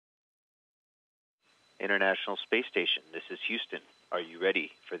International Space Station. This is Houston. Are you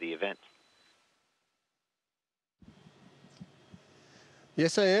ready for the event?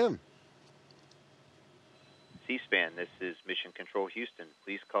 Yes, I am. C-SPAN, this is Mission Control Houston.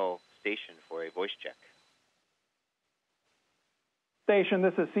 Please call station for a voice check. Station,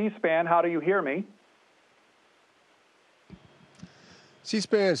 this is C-SPAN. How do you hear me?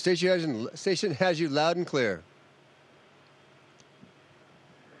 C-SPAN, station has you loud and clear.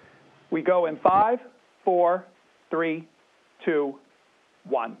 We go in 5, 4, 3, 2,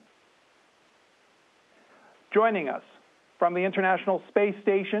 1. Joining us from the International Space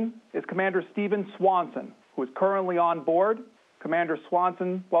Station is Commander Stephen Swanson, who is currently on board. Commander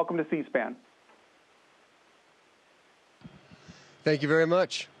Swanson, welcome to C-SPAN. Thank you very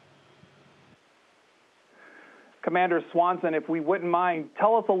much. Commander Swanson, if we wouldn't mind,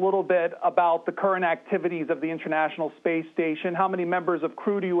 tell us a little bit about the current activities of the International Space Station. How many members of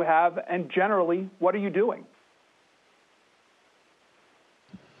crew do you have? And generally, what are you doing?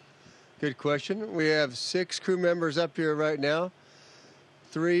 Good question. We have 6 crew members up here right now.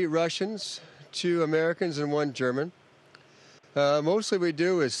 3 Russians, 2 Americans, and 1 German. Mostly we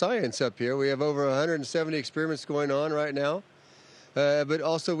do is science up here. We have over 170 experiments going on right now. But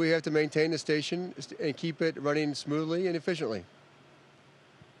also we have to maintain the station and keep it running smoothly and efficiently.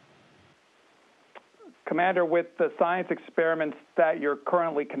 Commander, with the science experiments that you're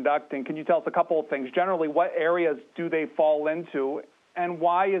currently conducting, can you tell us a couple of things? Generally, what areas do they fall into, and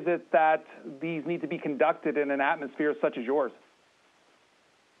why is it that these need to be conducted in an atmosphere such as yours?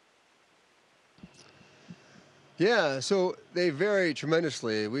 Yeah, so they vary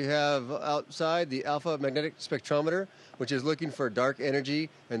tremendously. We have outside the alpha magnetic spectrometer, which is looking for dark energy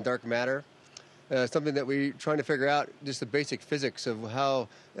and dark matter. Something that we're trying to figure out, just the basic physics of how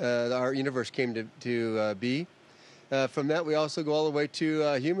our universe came to be. From that, we also go all the way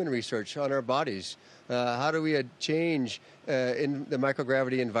to human research on our bodies. How do we change in the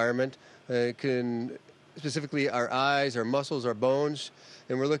microgravity environment? Specifically our eyes, our muscles, our bones,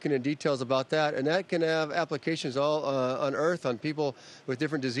 and we're looking at details about that. And that can have applications all on Earth, on people with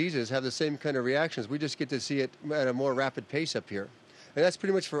different diseases have the same kind of reactions. We just get to see it at a more rapid pace up here. And that's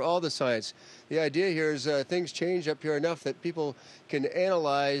pretty much for all the science. The idea here is things change up here enough that people can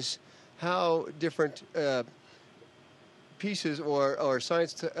analyze how different pieces or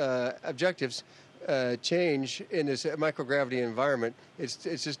science objectives change in this microgravity environment. It's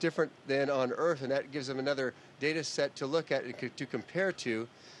just different than on Earth, and that gives them another data set to look at and to compare to,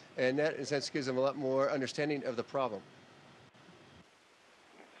 and that in a sense gives them a lot more understanding of the problem.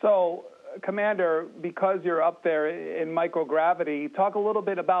 So, Commander, because you're up there in microgravity, talk a little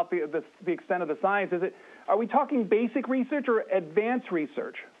bit about the extent of the science. Are we talking basic research or advanced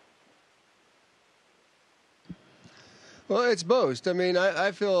research? Well, it's both. I mean,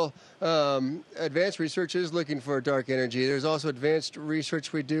 I feel advanced research is looking for dark energy. There's also advanced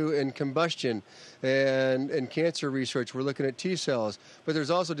research we do in combustion and cancer research. We're looking at T cells. But there's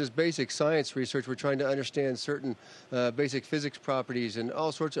also just basic science research. We're trying to understand certain basic physics properties and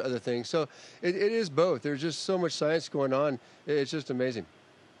all sorts of other things. So it is both. There's just so much science going on. It's just amazing.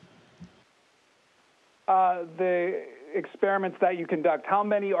 The experiments that you conduct, how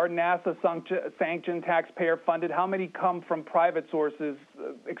many are NASA-sanctioned, taxpayer-funded? How many come from private sources,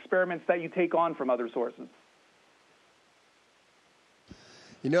 experiments that you take on from other sources?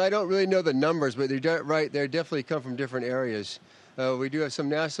 You know, I don't really know the numbers, but they're right. They definitely come from different areas. We do have some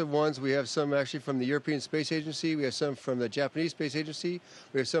NASA ones. We have some actually from the European Space Agency. We have some from the Japanese Space Agency.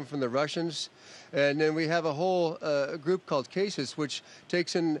 We have some from the Russians. And then we have a whole group called CASIS, which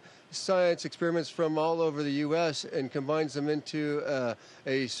takes in science experiments from all over the U.S. and combines them into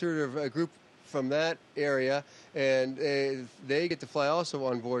a sort of a group from that area. And they get to fly also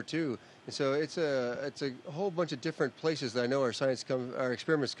on board, too. And so it's a whole bunch of different places that I know our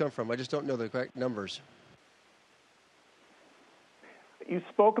experiments come from. I just don't know the correct numbers. You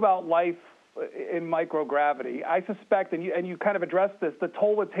spoke about life in microgravity. I suspect, and you kind of addressed this, the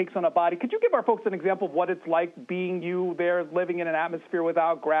toll it takes on a body. Could you give our folks an example of what it's like being you there, living in an atmosphere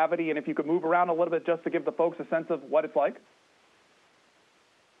without gravity, and if you could move around a little bit just to give the folks a sense of what it's like?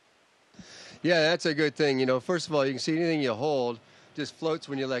 Yeah, that's a good thing. You know, first of all, you can see anything you hold just floats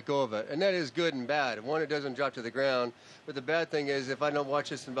when you let go of it. And that is good and bad. One, it doesn't drop to the ground. But the bad thing is if I don't watch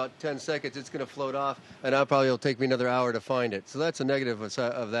this in about 10 seconds, it's going to float off, and it'll take me another hour to find it. So that's a negative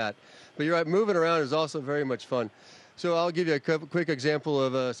of that. But you're right, moving around is also very much fun. So I'll give you a quick example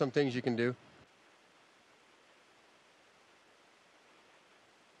of some things you can do.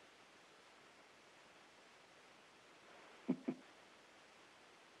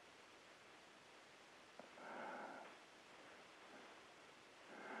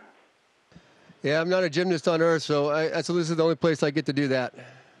 Yeah, I'm not a gymnast on Earth, so this is the only place I get to do that.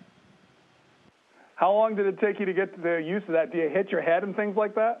 How long did it take you to get to the use of that? Do you hit your head and things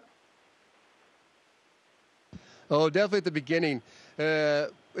like that? Oh, definitely at the beginning.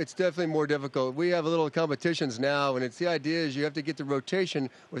 It's definitely more difficult. We have a little competitions now, and the idea is you have to get the rotation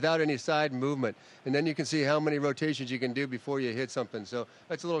without any side movement, and then you can see how many rotations you can do before you hit something. So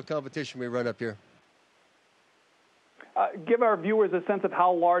that's a little competition we run up here. Give our viewers a sense of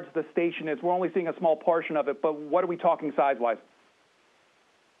how large the station is. We're only seeing a small portion of it, but what are we talking size-wise?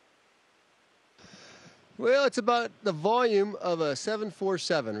 Well, it's about the volume of a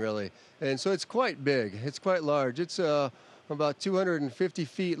 747, really. And so it's quite big. It's quite large. It's about 250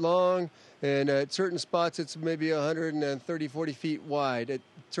 feet long, and at certain spots it's maybe 130, 40 feet wide at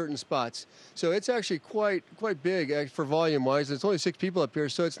certain spots. So it's actually quite big for volume-wise. There's only 6 people up here,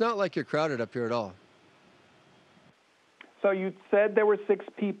 so it's not like you're crowded up here at all. So you said there were 6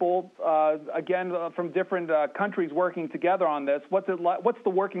 people, from different countries working together on this. What's the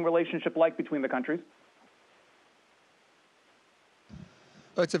working relationship like between the countries?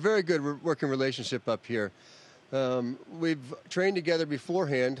 It's a very good working relationship up here. We've trained together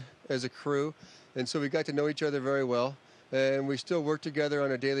beforehand as a crew, and so we got to know each other very well, and we still work together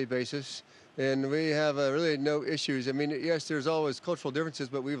on a daily basis, and we have really no issues. I mean, yes, there's always cultural differences,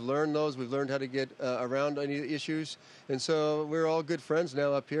 but we've learned those. We've learned how to get around any issues, and so we're all good friends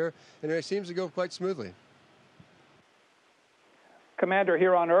now up here, and it seems to go quite smoothly. Commander,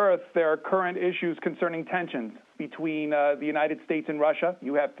 here on Earth, there are current issues concerning tensions between the United States and Russia.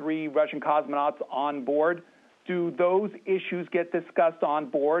 You have 3 Russian cosmonauts on board. Do those issues get discussed on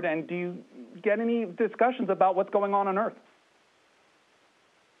board, and do you get any discussions about what's going on Earth?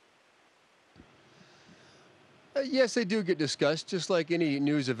 Yes, they do get discussed, just like any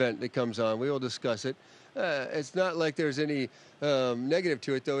news event that comes on. We will discuss it. It's not like there's any negative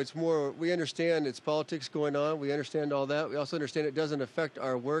to it, though. It's more, we understand it's politics going on. We understand all that. We also understand it doesn't affect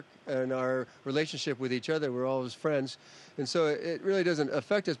our work and our relationship with each other. We're always friends. And so it really doesn't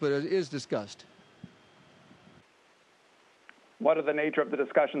affect us, but it is discussed. What are the nature of the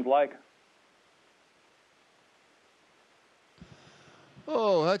discussions like?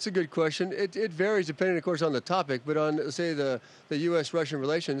 Oh, that's a good question. It varies depending, of course, on the topic. But on, say, the U.S.-Russian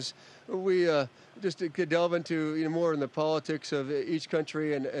relations, we just could delve into more in the politics of each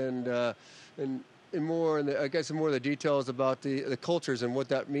country and more in more of the details about the cultures and what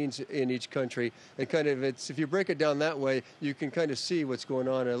that means in each country. And kind of if you break it down that way, you can kind of see what's going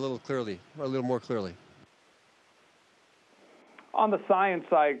on a little more clearly. On the science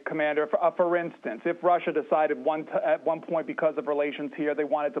side, Commander, for instance, if Russia decided at one point because of relations here they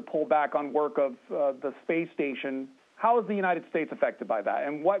wanted to pull back on work of the space station, how is the United States affected by that?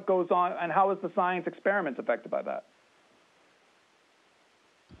 And what goes on, and how is the science experiments affected by that?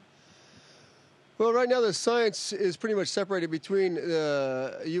 Well, right now the science is pretty much separated between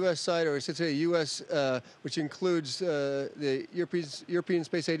the U.S. side, or I should say U.S., which includes the European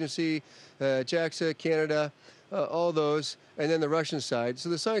Space Agency, JAXA, Canada, all those, and then the Russian side. So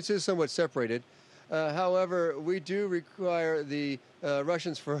the science is somewhat separated. However, we do require the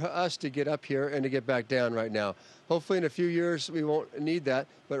Russians for us to get up here and to get back down right now. Hopefully in a few years we won't need that,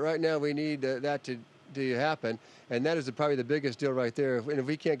 but right now we need that to happen, and that is probably the biggest deal right there. And if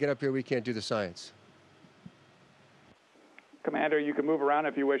we can't get up here, we can't do the science. Commander, you can move around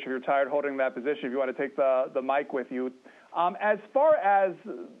if you wish, if you're tired holding that position, if you want to take the mic with you. As far as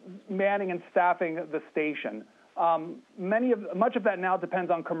manning and staffing the station, much of that now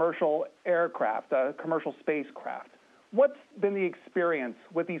depends on commercial aircraft, commercial spacecraft. What's been the experience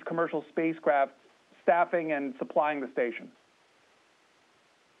with these commercial spacecraft staffing and supplying the station?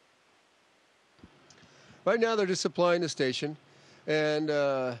 Right now, they're just supplying the station, and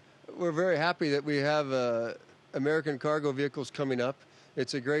we're very happy that we have American cargo vehicles coming up.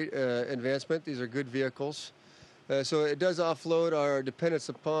 It's a great advancement. These are good vehicles. So it does offload our dependence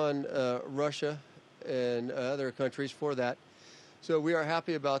upon Russia and other countries for that. So we are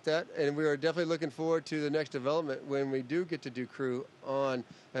happy about that, and we are definitely looking forward to the next development when we do get to do crew on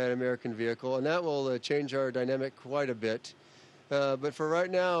an American vehicle, and that will change our dynamic quite a bit. But for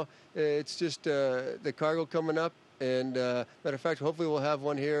right now, it's just the cargo coming up, and matter of fact, hopefully we'll have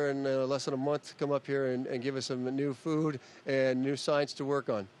one here in less than a month to come up here and give us some new food and new science to work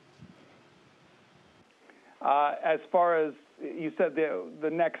on. As far as you said, the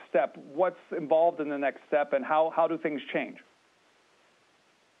next step, what's involved in the next step, and how do things change?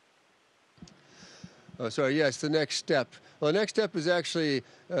 Oh, sorry, yes, the next step. Well, the next step is actually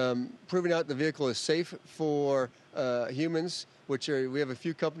proving out the vehicle is safe for humans, we have a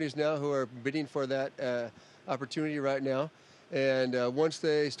few companies now who are bidding for that opportunity right now. And once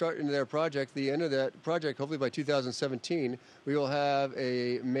they start into their project, the end of that project, hopefully by 2017, we will have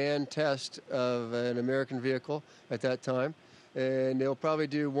a manned test of an American vehicle at that time. And they'll probably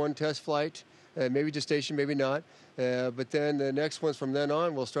do one test flight, maybe gestation, maybe not. But then the next ones from then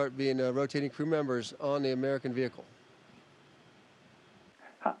on will start being rotating crew members on the American vehicle.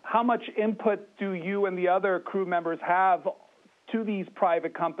 How much input do you and the other crew members have to these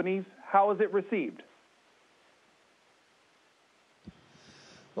private companies? How is it received?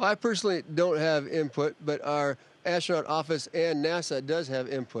 Well, I personally don't have input, but our astronaut office and NASA does have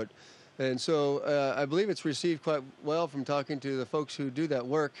input. And so I believe it's received quite well from talking to the folks who do that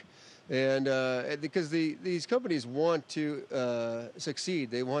work. And because these companies want to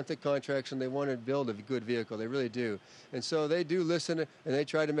succeed, they want the contracts and they want to build a good vehicle. They really do. And so they do listen and they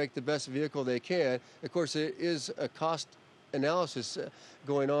try to make the best vehicle they can. Of course, it is a cost analysis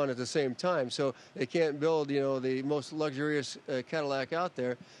going on at the same time. So they can't build, the most luxurious Cadillac out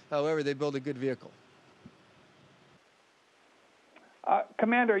there. However, they build a good vehicle.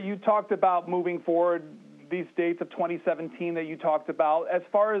 Commander, you talked about moving forward these dates of 2017 that you talked about. As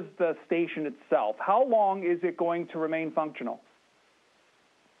far as the station itself, how long is it going to remain functional?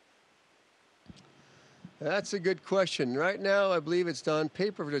 That's a good question. Right now, I believe it's on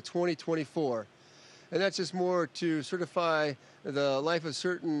paper for 2024. And that's just more to certify the life of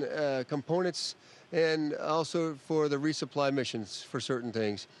certain components and also for the resupply missions for certain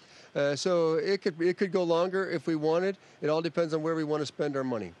things. So it could go longer if we wanted. It all depends on where we want to spend our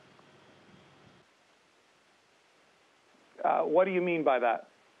money. What do you mean by that?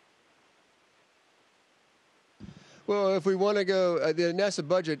 Well, if we want to go, the NASA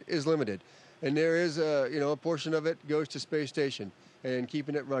budget is limited, and there is a portion of it goes to space station and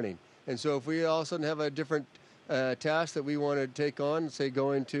keeping it running. And so if we all of a sudden have a different task that we want to take on, say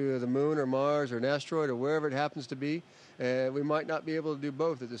going to the moon or Mars or an asteroid or wherever it happens to be, we might not be able to do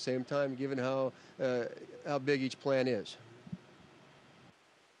both at the same time, given how big each plan is.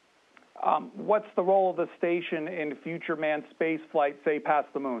 What's the role of the station in future manned space flight, say, past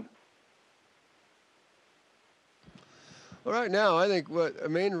the moon? Well, right now, I think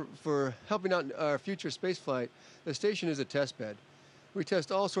for helping out our future space flight, the station is a test bed. We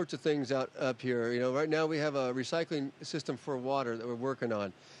test all sorts of things out up here. Right now we have a recycling system for water that we're working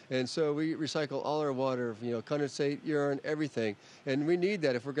on. And so we recycle all our water, condensate, urine, everything. And we need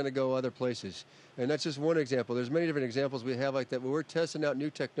that if we're going to go other places. And that's just one example. There's many different examples we have like that where we're testing out new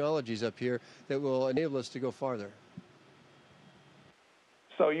technologies up here that will enable us to go farther.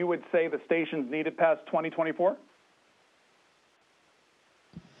 So you would say the station's needed past 2024?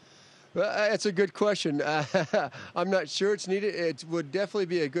 Well, that's a good question. I'm not sure it's needed. It would definitely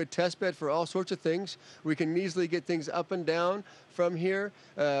be a good test bed for all sorts of things. We can easily get things up and down from here,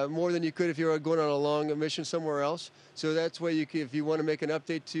 more than you could if you were going on a long mission somewhere else. So that's why if you want to make an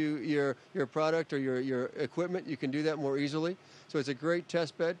update to your product or your equipment, you can do that more easily. So it's a great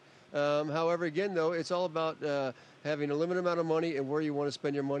test bed. However, again, though, it's all about having a limited amount of money and where you want to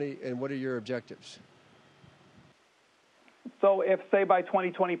spend your money and what are your objectives. So if, say, by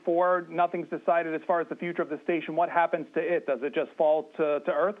 2024, nothing's decided as far as the future of the station, what happens to it? Does it just fall to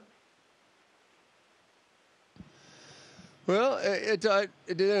Earth? Well,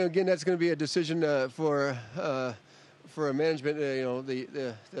 again, that's going to be a decision for a management.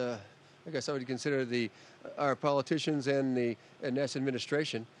 I guess I would consider our politicians and the NASA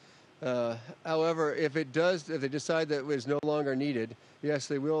administration. However, if they decide that it is no longer needed, yes,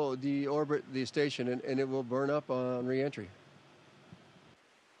 they will deorbit the station and it will burn up on reentry.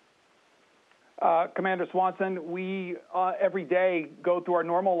 Commander Swanson, we every day go through our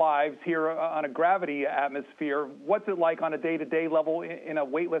normal lives here on a gravity atmosphere. What's it like on a day-to-day level in a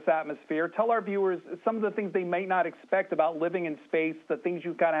weightless atmosphere? Tell our viewers some of the things they might not expect about living in space, the things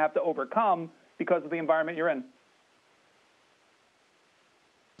you kind of have to overcome because of the environment you're in.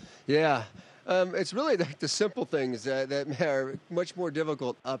 Yeah, it's really the simple things that are much more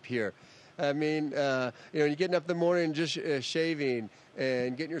difficult up here. I mean, you're getting up in the morning and just shaving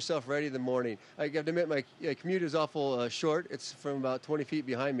and getting yourself ready in the morning. I have to admit, my commute is awful short. It's from about 20 feet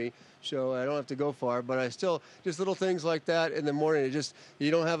behind me, so I don't have to go far. But I still, just little things like that in the morning.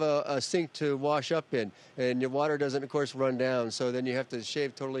 You don't have a sink to wash up in, and your water doesn't, of course, run down. So then you have to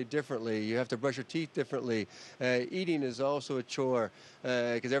shave totally differently. You have to brush your teeth differently. Eating is also a chore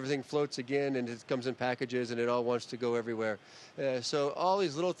because everything floats again, and it comes in packages, and it all wants to go everywhere. So all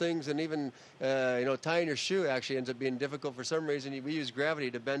these little things, and even tying your shoe actually ends up being difficult for some reason. We use gravity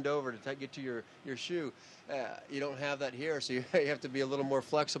to bend over to get to your shoe. You don't have that here, so you have to be a little more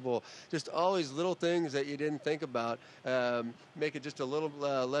flexible. Just all these little things that you didn't think about make it just a little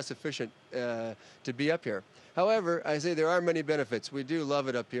less efficient to be up here. However, I say there are many benefits. We do love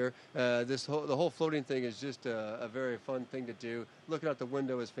it up here. The whole floating thing is just a very fun thing to do. Looking out the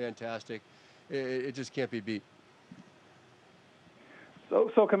window is fantastic. It just can't be beat.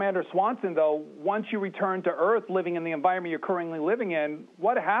 So, Commander Swanson, though, once you return to Earth, living in the environment you're currently living in,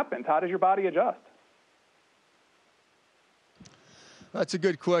 what happens? How does your body adjust? That's a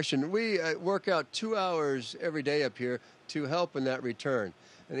good question. We work out 2 hours every day up here to help in that return.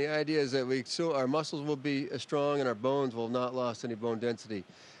 And the idea is that our muscles will be strong and our bones will not lost any bone density.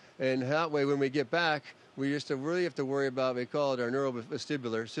 And that way, when we get back, we just really have to worry about, we call it our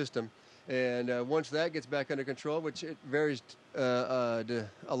neurovestibular system. And once that gets back under control, which it varies a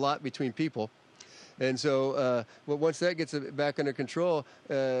lot between people, and so once that gets back under control,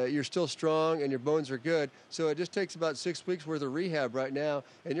 you're still strong and your bones are good. So it just takes about 6 weeks worth of rehab right now,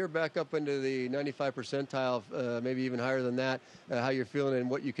 and you're back up into the 95 percentile, maybe even higher than that, how you're feeling and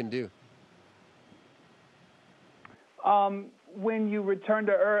what you can do. When you return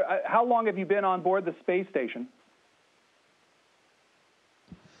to Earth, how long have you been on board the space station?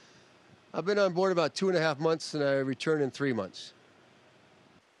 I've been on board about 2.5 months, and I return in 3 months.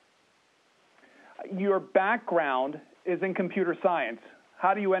 Your background is in computer science.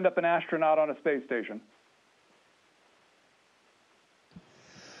 How do you end up an astronaut on a space station?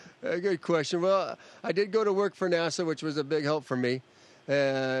 Good question. Well, I did go to work for NASA, which was a big help for me,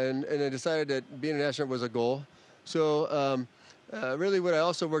 and I decided that being an astronaut was a goal. So really what I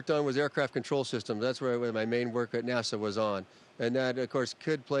also worked on was aircraft control systems. That's where my main work at NASA was on. And that, of course,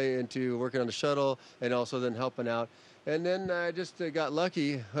 could play into working on the shuttle and also then helping out. And then I just got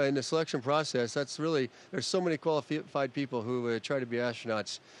lucky in the selection process. That's really, there's so many qualified people who try to be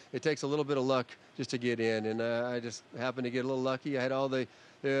astronauts. It takes a little bit of luck just to get in. And I just happened to get a little lucky. I had all the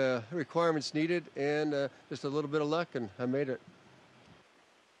requirements needed and just a little bit of luck, and I made it.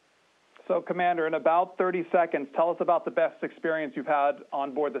 So, Commander, in about 30 seconds, tell us about the best experience you've had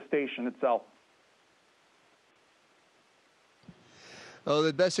on board the station itself. Oh,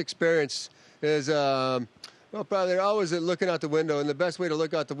 the best experience is, well, probably they're always looking out the window, and the best way to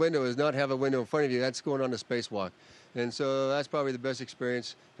look out the window is not have a window in front of you. That's going on a spacewalk. And so that's probably the best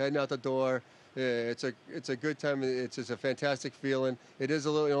experience, heading out the door. It's a good time. It's just a fantastic feeling. It is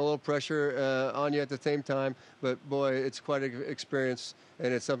a little pressure on you at the same time, but boy, it's quite an experience,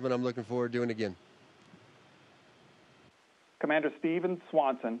 and it's something I'm looking forward to doing again. Commander Stephen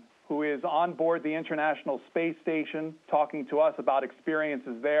Swanson, who is on board the International Space Station, talking to us about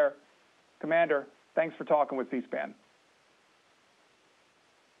experiences there. Commander, thanks for talking with C-SPAN.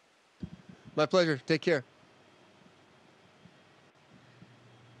 My pleasure. Take care.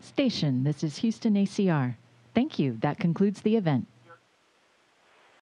 Station, this is Houston ACR. Thank you. That concludes the event.